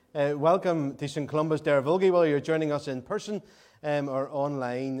Welcome to St. Columba's Derryvilgie, whether you're joining us in person or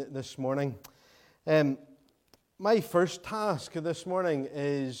online this morning. My first task this morning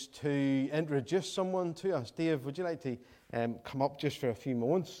is to introduce someone to us. Dave, would you like to come up just for a few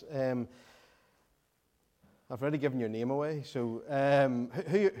moments? I've already given your name away, so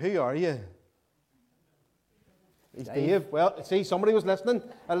who are you? He's Dave. Well, see, somebody was listening.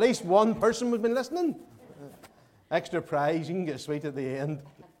 At least one person has been listening. Extra prize, you can get a sweet at the end.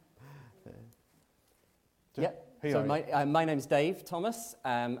 My name's Dave Thomas.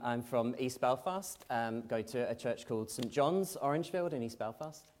 I'm from East Belfast. Go to a church called St. John's, Orangefield in East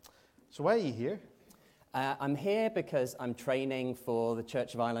Belfast. So why are you here? I'm here because I'm training for the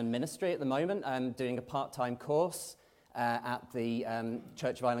Church of Ireland ministry at the moment. I'm doing a part-time course at the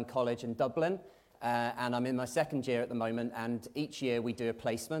Church of Ireland College in Dublin. And I'm in my second year at the moment. And each year we do a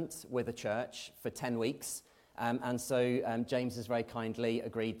placement with a church for 10 weeks. And so James has very kindly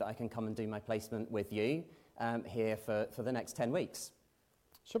agreed that I can come and do my placement with you here for the next 10 weeks.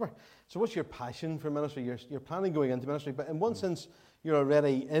 Super. So what's your passion for ministry? You're planning going into ministry, but in one sense, you're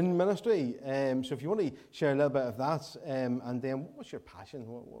already in ministry. So if you want to share a little bit of that, and then what's your passion?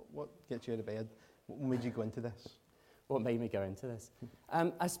 What gets you out of bed? What made you go into this? What made me go into this?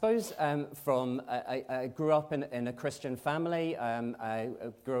 I suppose I grew up in a Christian family. I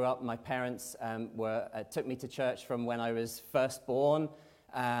grew up, my parents took me to church from when I was first born.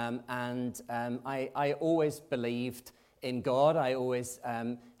 I always believed in God. I always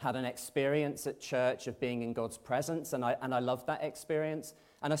had an experience at church of being in God's presence, and I loved that experience.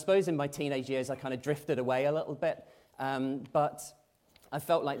 And I suppose in my teenage years, I kind of drifted away a little bit. But I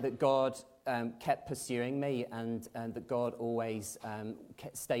felt like that God kept pursuing me, and that God always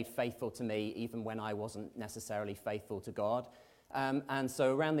stayed faithful to me, even when I wasn't necessarily faithful to God. And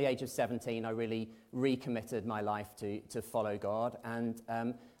so around the age of 17, I really recommitted my life to follow God. And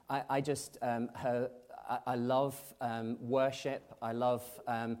I love worship. I love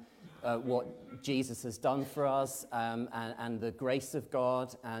what Jesus has done for us and the grace of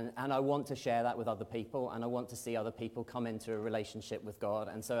God. And I want to share that with other people. And I want to see other people come into a relationship with God.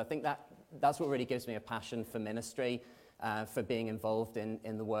 And so I think that's what really gives me a passion for ministry, for being involved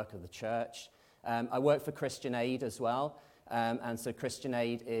in the work of the church. I work for Christian Aid as well. And so Christian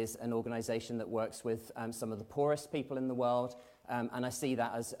Aid is an organization that works with some of the poorest people in the world. And I see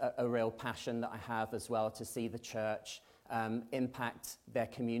that as a real passion that I have as well, to see the church impact their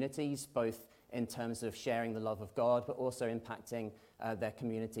communities, both in terms of sharing the love of God, but also impacting their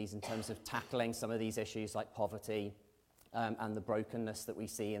communities in terms of tackling some of these issues like poverty and the brokenness that we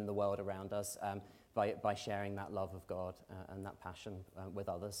see in the world around us by sharing that love of God and that passion with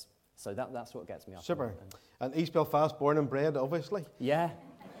others. So that's what gets me up. Super. And East Belfast, born and bred, obviously? Yeah.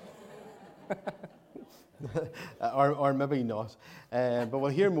 or maybe not. But we'll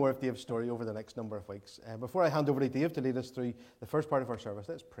hear more of Dave's story over the next number of weeks. Before I hand over to Dave to lead us through the first part of our service,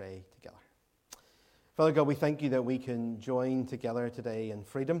 let's pray together. Father God, we thank you that we can join together today in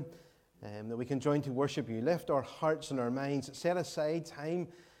freedom, that we can join to worship you. Lift our hearts and our minds. Set aside time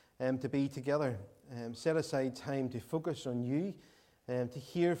to be together. Set aside time to focus on you. To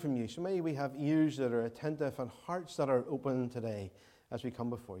hear from you. So may we have ears that are attentive and hearts that are open today as we come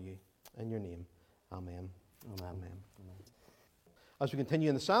before you. In your name, amen. Amen. Amen. As we continue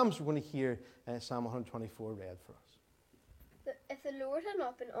in the Psalms, we're going to hear Psalm 124 read for us. If the Lord had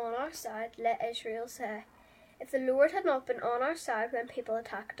not been on our side, let Israel say. If the Lord had not been on our side when people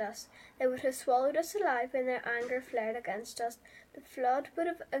attacked us, they would have swallowed us alive when their anger flared against us. The flood would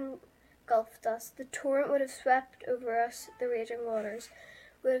have engulfed us, the torrent would have swept over us, the raging waters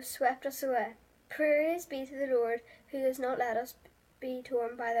would have swept us away. Praise be to the Lord, who has not let us be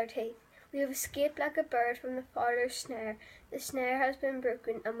torn by their teeth. We have escaped like a bird from the fowler's snare. The snare has been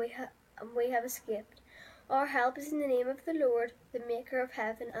broken, and we have escaped. Our help is in the name of the Lord, the maker of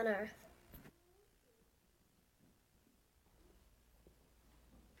heaven and earth.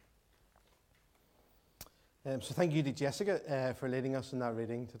 So thank you to Jessica for leading us in that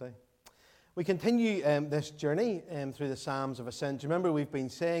reading today. We continue this journey through the Psalms of Ascent. Remember, we've been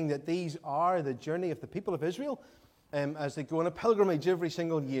saying that these are the journey of the people of Israel as they go on a pilgrimage every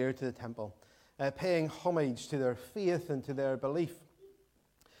single year to the temple, paying homage to their faith and to their belief.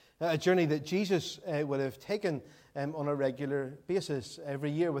 A journey that Jesus would have taken on a regular basis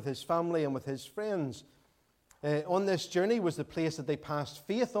every year with his family and with his friends. On this journey was the place that they passed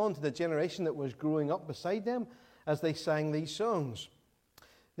faith on to the generation that was growing up beside them as they sang these songs.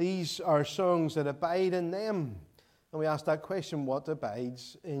 These are songs that abide in them. And we ask that question, what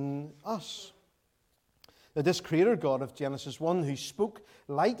abides in us? That this creator God of Genesis 1, who spoke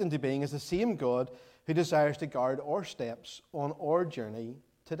light into being, is the same God who desires to guard our steps on our journey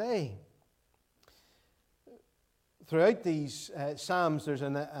today. Throughout these Psalms, there's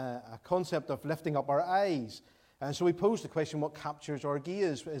a concept of lifting up our eyes. And so we pose the question, what captures our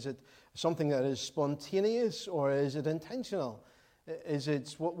gaze? Is it something that is spontaneous, or is it intentional?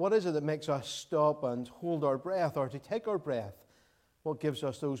 What is it that makes us stop and hold our breath, or to take our breath? What gives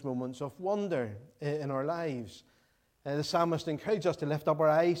us those moments of wonder in our lives? The psalmist encourages us to lift up our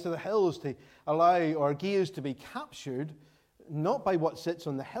eyes to the hills, to allow our gaze to be captured, not by what sits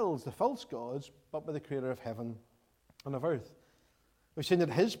on the hills, the false gods, but by the Creator of heaven and of earth. We've seen that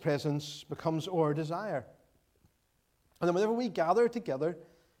His presence becomes our desire. And then whenever we gather together,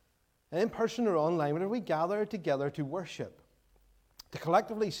 in person or online, whenever we gather together to worship, to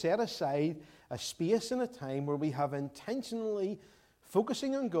collectively set aside a space and a time where we have intentionally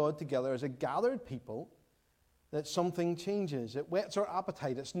focusing on God together as a gathered people, that something changes. It whets our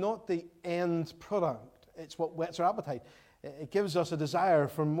appetite. It's not the end product. It's what whets our appetite. It gives us a desire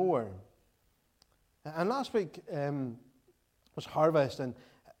for more. And last week was Harvest, and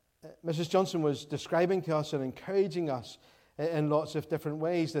Mrs. Johnson was describing to us and encouraging us in lots of different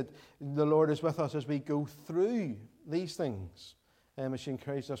ways that the Lord is with us as we go through these things. As she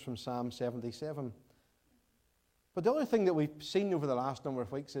encouraged us from Psalm 77. But the other thing that we've seen over the last number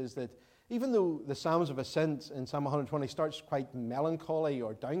of weeks is that even though the Psalms of Ascent in Psalm 120 starts quite melancholy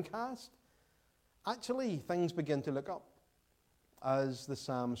or downcast, actually things begin to look up as the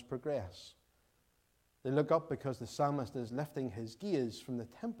Psalms progress. They look up because the psalmist is lifting his gaze from the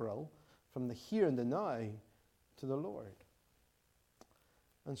temporal, from the here and the now, to the Lord.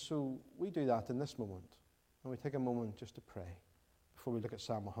 And so we do that in this moment. And we take a moment just to pray before we look at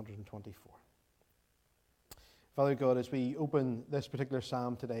Psalm 124. Father God, as we open this particular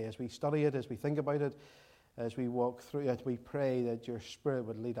psalm today, as we study it, as we think about it, as we walk through it, we pray that your Spirit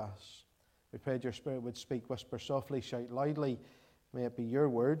would lead us. We pray that your Spirit would speak, whisper softly, shout loudly. May it be your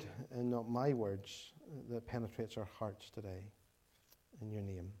word and not my words that penetrates our hearts today. In your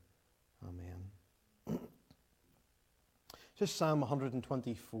name, amen. Just Psalm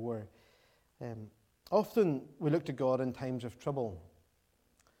 124. Often we look to God in times of trouble.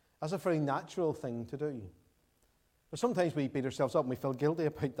 That's a very natural thing to do. But sometimes we beat ourselves up and we feel guilty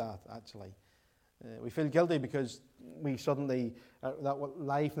about that, actually. We feel guilty because we suddenly, that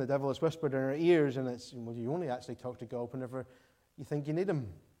lie from the devil is whispered in our ears, and it's, well, you only actually talk to God whenever you think you need him.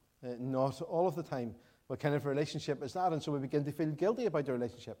 Not all of the time. What kind of relationship is that? And so we begin to feel guilty about the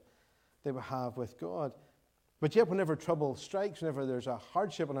relationship that we have with God. But yet whenever trouble strikes, whenever there's a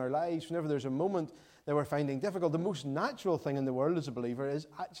hardship in our lives, whenever there's a moment that we're finding difficult, the most natural thing in the world as a believer is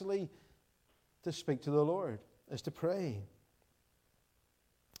actually to speak to the Lord, is to pray.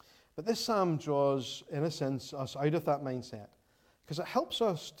 But this psalm draws, in a sense, us out of that mindset because it helps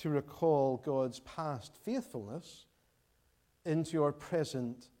us to recall God's past faithfulness into our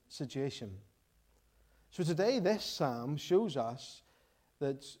present situation. So today, this psalm shows us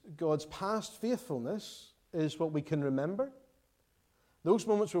that God's past faithfulness is what we can remember. Those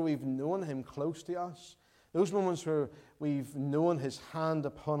moments where we've known him close to us, those moments where we've known his hand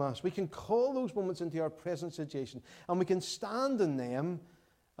upon us, we can call those moments into our present situation, and we can stand in them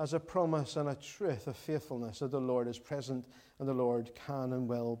as a promise and a truth of faithfulness that the Lord is present and the Lord can and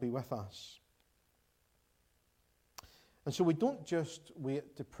will be with us. And so we don't just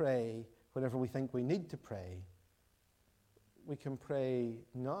wait to pray whenever we think we need to pray. We can pray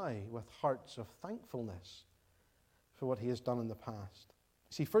now with hearts of thankfulness for what he has done in the past.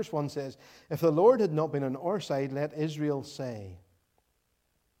 See, verse 1 says, if the Lord had not been on our side, let Israel say.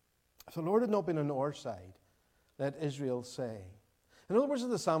 If the Lord had not been on our side, let Israel say. In other words,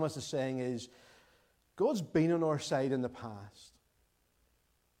 what the psalmist is saying is, God's been on our side in the past.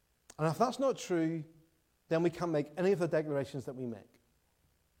 And if that's not true, then we can't make any of the declarations that we make.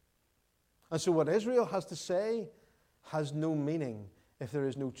 And so what Israel has to say has no meaning if there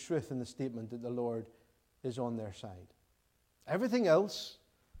is no truth in the statement that the Lord is on their side. Everything else,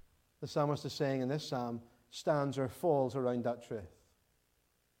 the psalmist is saying in this psalm, stands or falls around that truth.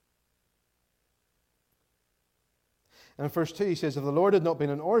 And in verse 2 he says, if the Lord had not been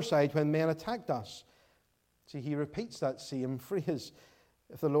on our side when men attacked us. See, he repeats that same phrase,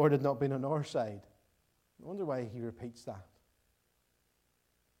 if the Lord had not been on our side. I wonder why he repeats that.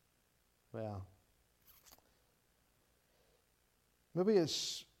 Well, maybe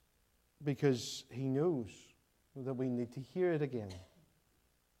it's because he knows that we need to hear it again.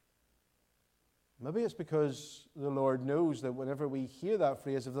 Maybe it's because the Lord knows that whenever we hear that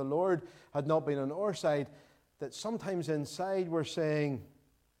phrase, if the Lord had not been on our side, that sometimes inside we're saying,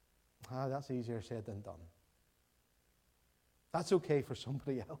 that's easier said than done. That's okay for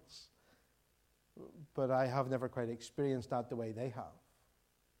somebody else. But I have never quite experienced that the way they have.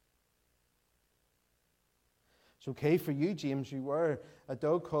 It's okay for you, James. You wear a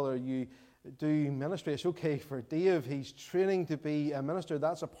dog collar. You do ministry. It's okay for Dave. He's training to be a minister.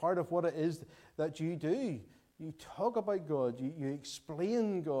 That's a part of what it is that you do. You talk about God. You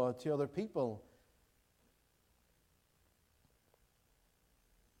explain God to other people.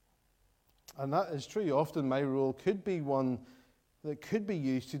 And that is true. Often my role could be one that could be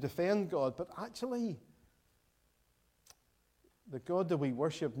used to defend God. But actually, the God that we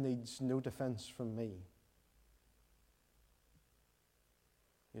worship needs no defense from me.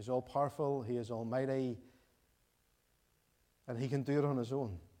 He is all-powerful, He is almighty, and He can do it on His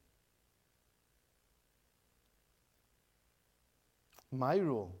own. My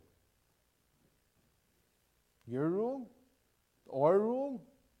role, your role, our role,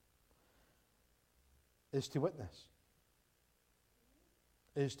 is to witness,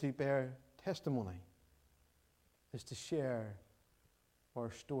 is to bear testimony, is to share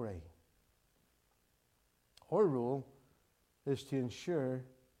our story. Our role is to ensure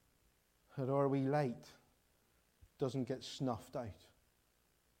that our wee light doesn't get snuffed out.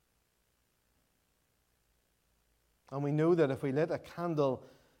 And we know that if we lit a candle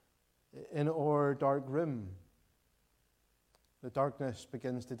in our dark room, the darkness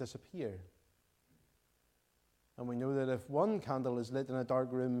begins to disappear. And we know that if one candle is lit in a dark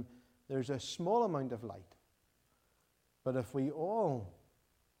room, there's a small amount of light. But if we all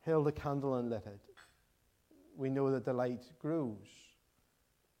held a candle and lit it, we know that the light grows.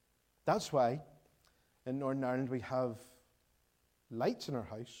 That's why in Northern Ireland we have lights in our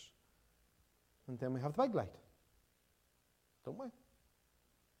house, and then we have the big light. Don't we?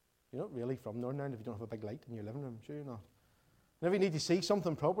 You're not really from Northern Ireland if you don't have a big light in your living room. Sure you're not. Whenever you need to see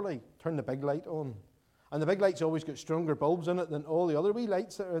something properly, turn the big light on. And the big light's always got stronger bulbs in it than all the other wee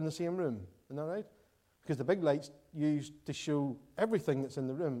lights that are in the same room. Isn't that right? Because the big light's used to show everything that's in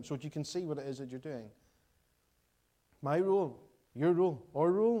the room so that you can see what it is that you're doing. My role, your role,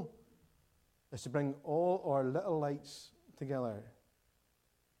 our role is to bring all our little lights together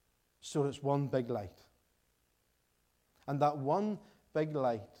so it's one big light. And that one big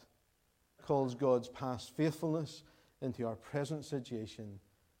light calls God's past faithfulness into our present situation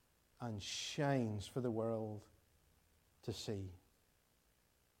and shines for the world to see.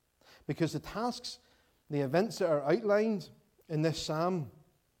 Because the tasks, the events that are outlined in this psalm,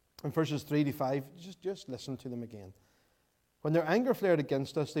 in verses 3 to 5, just listen to them again. When their anger flared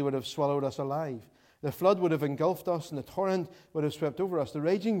against us, they would have swallowed us alive. The flood would have engulfed us, and the torrent would have swept over us. The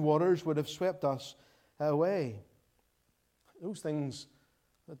raging waters would have swept us away. Those things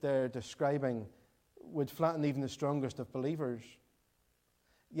that they're describing would flatten even the strongest of believers.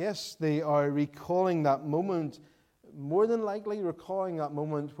 Yes, they are recalling that moment, more than likely recalling that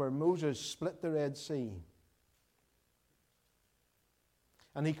moment where Moses split the Red Sea.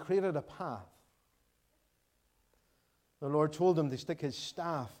 And he created a path. The Lord told him to stick his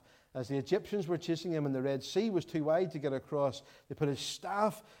staff. As the Egyptians were chasing him and the Red Sea was too wide to get across, they put his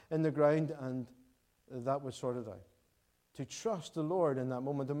staff in the ground and that was sorted out. To trust the Lord in that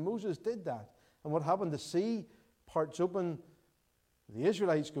moment. And Moses did that. And what happened? The sea parts open, the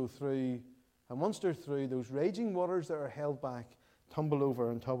Israelites go through, and once they're through, those raging waters that are held back tumble over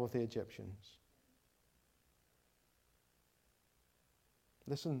on top of the Egyptians.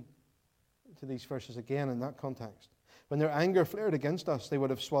 Listen to these verses again in that context. When their anger flared against us, they would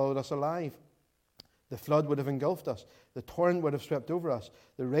have swallowed us alive. The flood would have engulfed us. The torrent would have swept over us.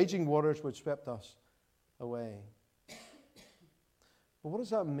 The raging waters would have swept us away. But what does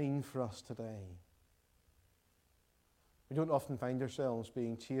that mean for us today? We don't often find ourselves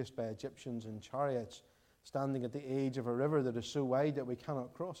being chased by Egyptians in chariots, standing at the edge of a river that is so wide that we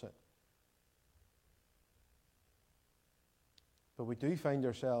cannot cross it. But we do find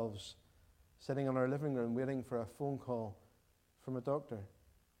ourselves sitting in our living room waiting for a phone call from a doctor.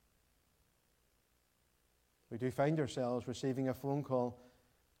 We do find ourselves receiving a phone call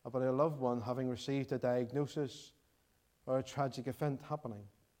about a loved one having received a diagnosis or a tragic event happening.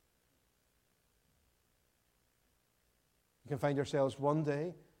 We can find ourselves one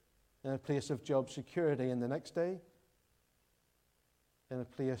day in a place of job security and the next day in a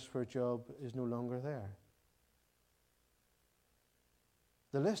place where job is no longer there.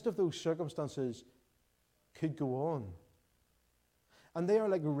 The list of those circumstances could go on. And they are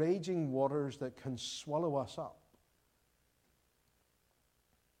like raging waters that can swallow us up.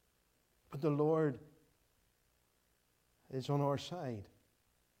 But the Lord is on our side.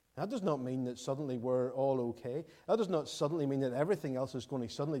 That does not mean that suddenly we're all okay. That does not suddenly mean that everything else is going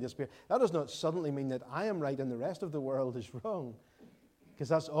to suddenly disappear. That does not suddenly mean that I am right and the rest of the world is wrong. Because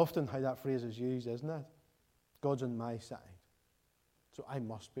that's often how that phrase is used, isn't it? God's on my side, so I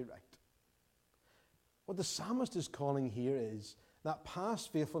must be right. What the psalmist is calling here is that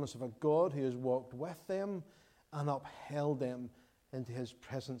past faithfulness of a God who has walked with them and upheld them into his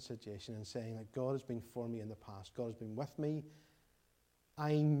present situation, and saying that God has been for me in the past. God has been with me.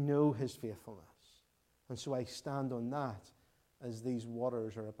 I know his faithfulness. And so I stand on that as these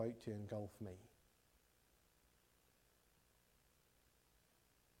waters are about to engulf me.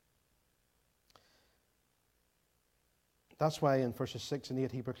 That's why in verses 6 and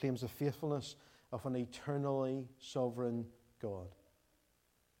 8 he proclaims the faithfulness of an eternally sovereign God.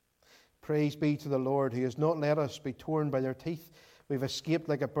 Praise be to the Lord, who has not let us be torn by their teeth. We've escaped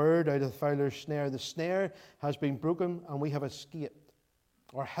like a bird out of the fowler's snare. The snare has been broken and we have escaped.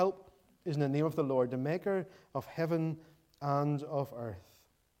 Our help is in the name of the Lord, the maker of heaven and of earth.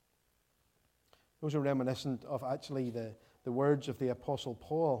 Those are reminiscent of actually the words of the Apostle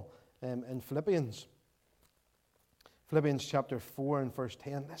Paul in Philippians. Philippians chapter 4 and verse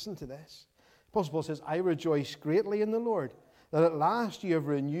 10. Listen to this. Apostle Paul says, I rejoice greatly in the Lord, that at last you have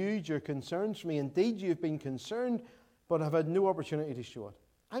renewed your concerns for me. Indeed, you have been concerned, but have had no opportunity to show it.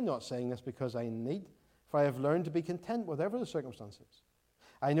 I'm not saying this because I need, for I have learned to be content whatever the circumstances.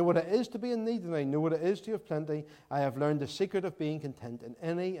 I know what it is to be in need, and I know what it is to have plenty. I have learned the secret of being content in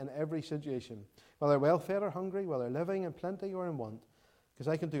any and every situation, whether well-fed or hungry, whether living in plenty or in want, because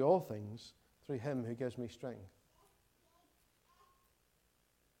I can do all things through him who gives me strength.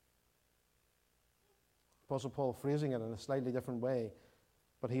 Apostle Paul phrasing it in a slightly different way,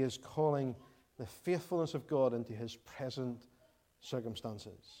 but he is calling the faithfulness of God into his present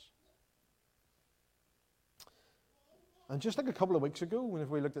circumstances. And just like a couple of weeks ago,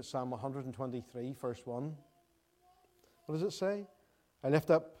 whenever we looked at Psalm 123, verse 1, what does it say? I lift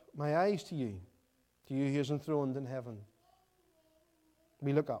up my eyes to you who is enthroned in heaven.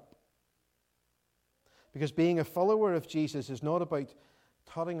 We look up. Because being a follower of Jesus is not about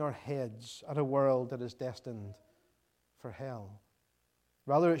tutting our heads at a world that is destined for hell.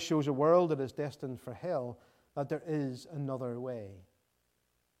 Rather, it shows a world that is destined for hell that there is another way.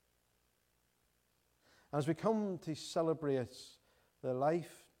 As we come to celebrate the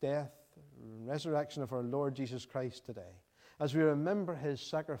life, death, and resurrection of our Lord Jesus Christ today, as we remember his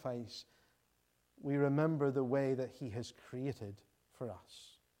sacrifice, we remember the way that he has created for us.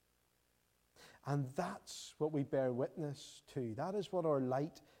 And that's what we bear witness to. That is what our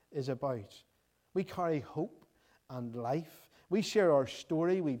light is about. We carry hope and life. We share our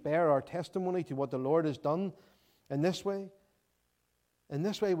story. We bear our testimony to what the Lord has done. In this way,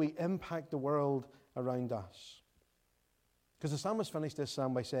 we impact the world around us. Because the psalmist finished this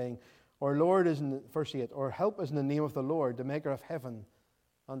psalm by saying, our Lord is in verse 8, our help is in the name of the Lord, the maker of heaven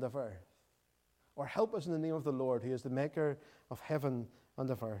and of earth. Our help is in the name of the Lord, who is the maker of heaven and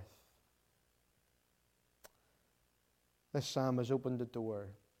of earth. This psalm has opened the door.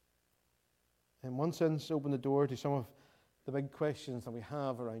 In one sense, opened the door to some of the big questions that we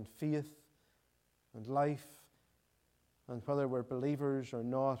have around faith and life, and whether we're believers or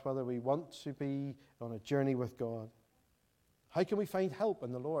not, whether we want to be on a journey with God. How can we find help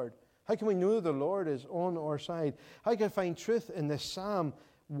in the Lord? How can we know the Lord is on our side? How can I find truth in this psalm,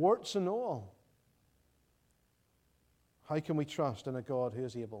 warts and all? How can we trust in a God who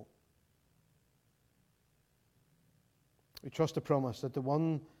is able? We trust the promise that the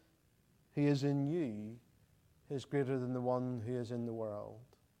one who is in you is greater than the one who is in the world.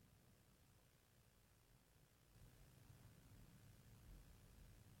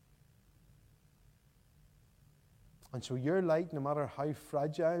 And so your light, no matter how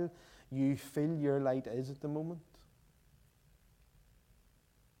fragile you feel your light is at the moment,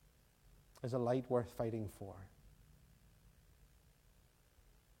 is a light worth fighting for.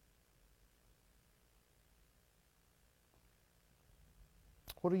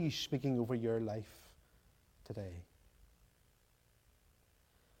 What are you speaking over your life today?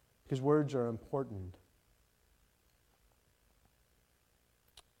 Because words are important.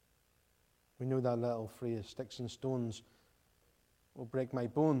 We know that little phrase, sticks and stones will break my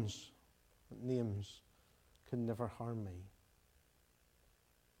bones, but names can never harm me.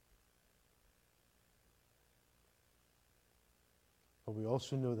 But we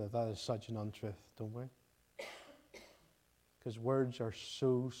also know that that is such an untruth, don't we? Because words are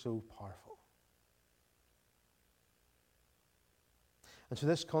so, so powerful. And so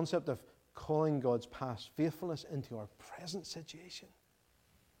this concept of calling God's past faithfulness into our present situation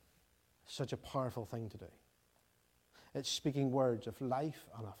is such a powerful thing to do. It's speaking words of life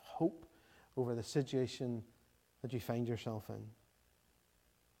and of hope over the situation that you find yourself in.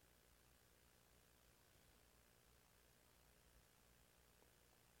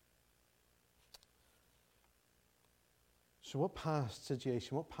 So what past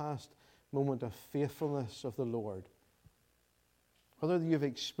situation, what past moment of faithfulness of the Lord. Whether you've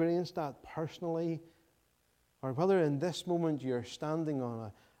experienced that personally, or whether in this moment you're standing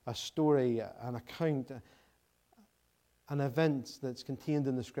on a story, an account, an event that's contained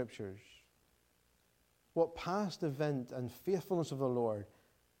in the Scriptures. What past event and faithfulness of the Lord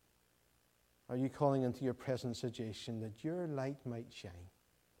are you calling into your present situation that your light might shine?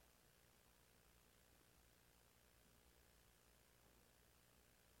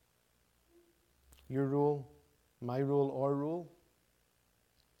 Your role, my role, our role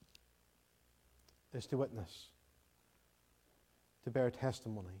is to witness, to bear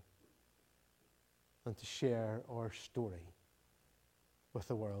testimony, and to share our story with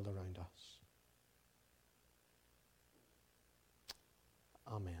the world around us.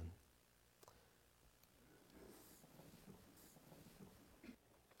 Amen.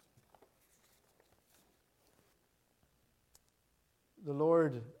 The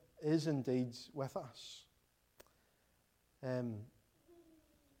Lord is indeed with us.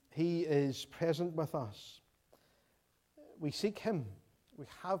 He is present with us. We seek Him. We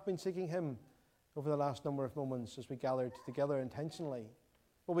have been seeking Him over the last number of moments as we gathered together intentionally.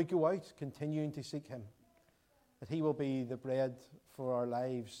 But we go out continuing to seek Him, that He will be the bread for our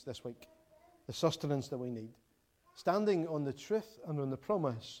lives this week, the sustenance that we need, standing on the truth and on the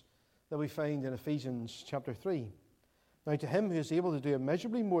promise that we find in Ephesians chapter 3. Now to Him who is able to do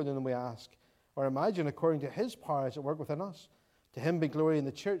immeasurably more than we ask or imagine according to His power at work within us, to Him be glory in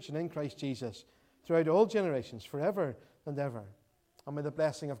the church and in Christ Jesus throughout all generations, forever and ever. And may the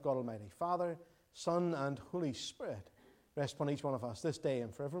blessing of God Almighty, Father, Son, and Holy Spirit rest upon each one of us this day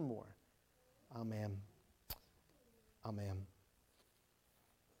and forevermore. Amen. Amen.